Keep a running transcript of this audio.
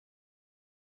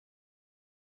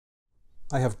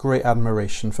I have great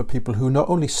admiration for people who not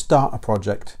only start a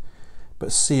project,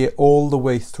 but see it all the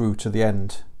way through to the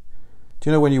end. Do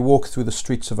you know, when you walk through the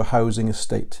streets of a housing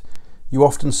estate, you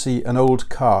often see an old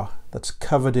car that's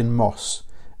covered in moss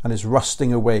and is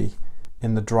rusting away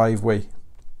in the driveway.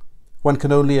 One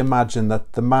can only imagine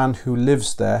that the man who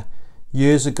lives there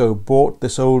years ago bought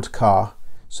this old car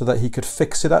so that he could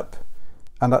fix it up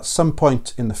and at some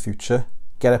point in the future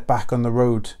get it back on the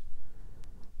road.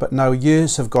 But now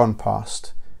years have gone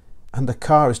past and the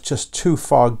car is just too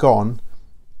far gone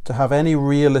to have any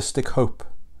realistic hope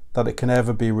that it can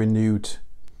ever be renewed.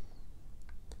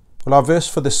 Well, our verse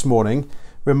for this morning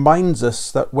reminds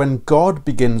us that when God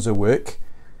begins a work,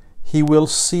 he will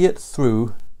see it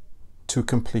through to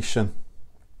completion.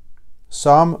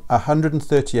 Psalm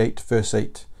 138 verse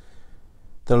 8.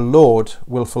 The Lord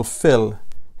will fulfill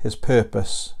his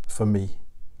purpose for me.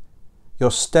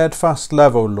 Your steadfast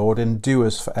love, O Lord,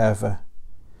 endures forever.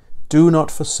 Do not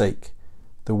forsake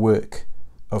the work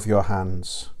of your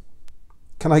hands.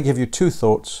 Can I give you two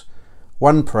thoughts,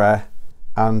 one prayer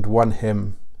and one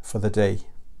hymn for the day?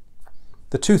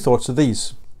 The two thoughts are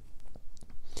these.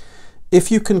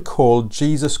 If you can call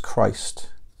Jesus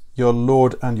Christ your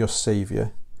Lord and your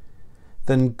Saviour,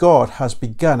 then God has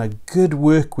begun a good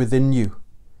work within you,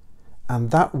 and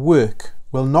that work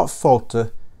will not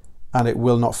falter and it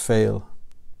will not fail.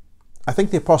 I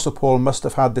think the Apostle Paul must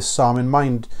have had this psalm in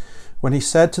mind when he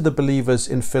said to the believers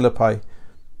in Philippi,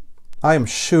 I am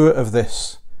sure of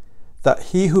this, that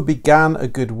he who began a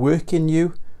good work in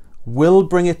you will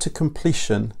bring it to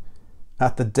completion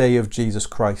at the day of Jesus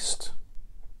Christ.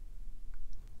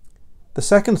 The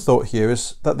second thought here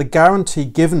is that the guarantee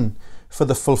given for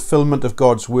the fulfillment of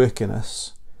God's work in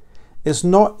us is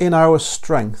not in our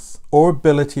strength or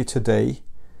ability today,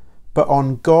 but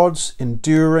on God's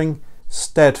enduring,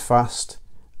 steadfast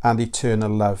and eternal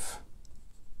love.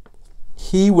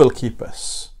 He will keep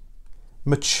us,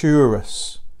 mature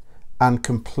us and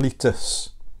complete us,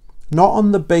 not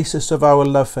on the basis of our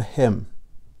love for him,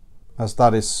 as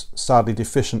that is sadly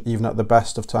deficient even at the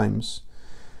best of times.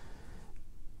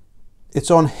 It's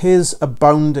on his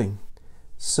abounding,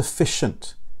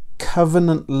 sufficient,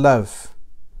 covenant love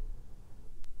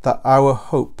that our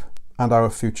hope and our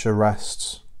future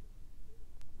rests.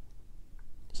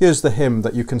 Here's the hymn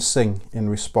that you can sing in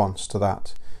response to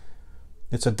that.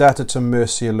 It's a debtor to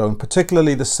mercy alone,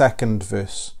 particularly the second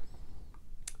verse.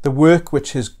 The work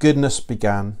which his goodness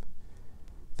began,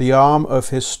 the arm of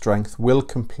his strength will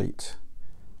complete.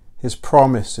 His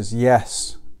promise is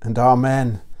yes and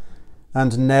amen,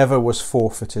 and never was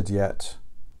forfeited yet.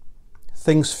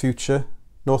 Things future,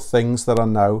 nor things that are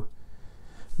now,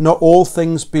 nor all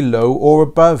things below or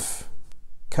above,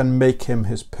 can make him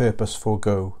his purpose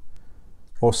forego,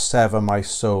 or sever my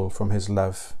soul from his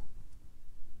love.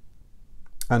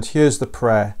 And here's the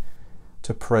prayer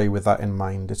to pray with that in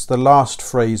mind. It's the last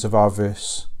phrase of our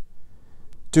verse.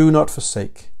 Do not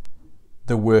forsake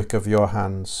the work of your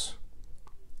hands.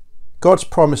 God's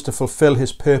promise to fulfill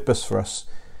his purpose for us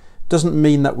doesn't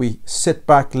mean that we sit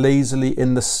back lazily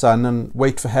in the sun and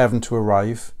wait for heaven to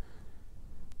arrive.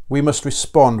 We must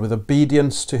respond with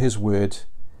obedience to his word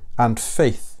and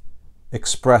faith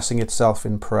expressing itself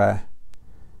in prayer.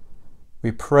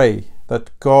 We pray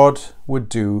that God would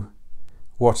do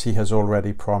what he has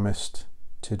already promised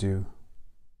to do.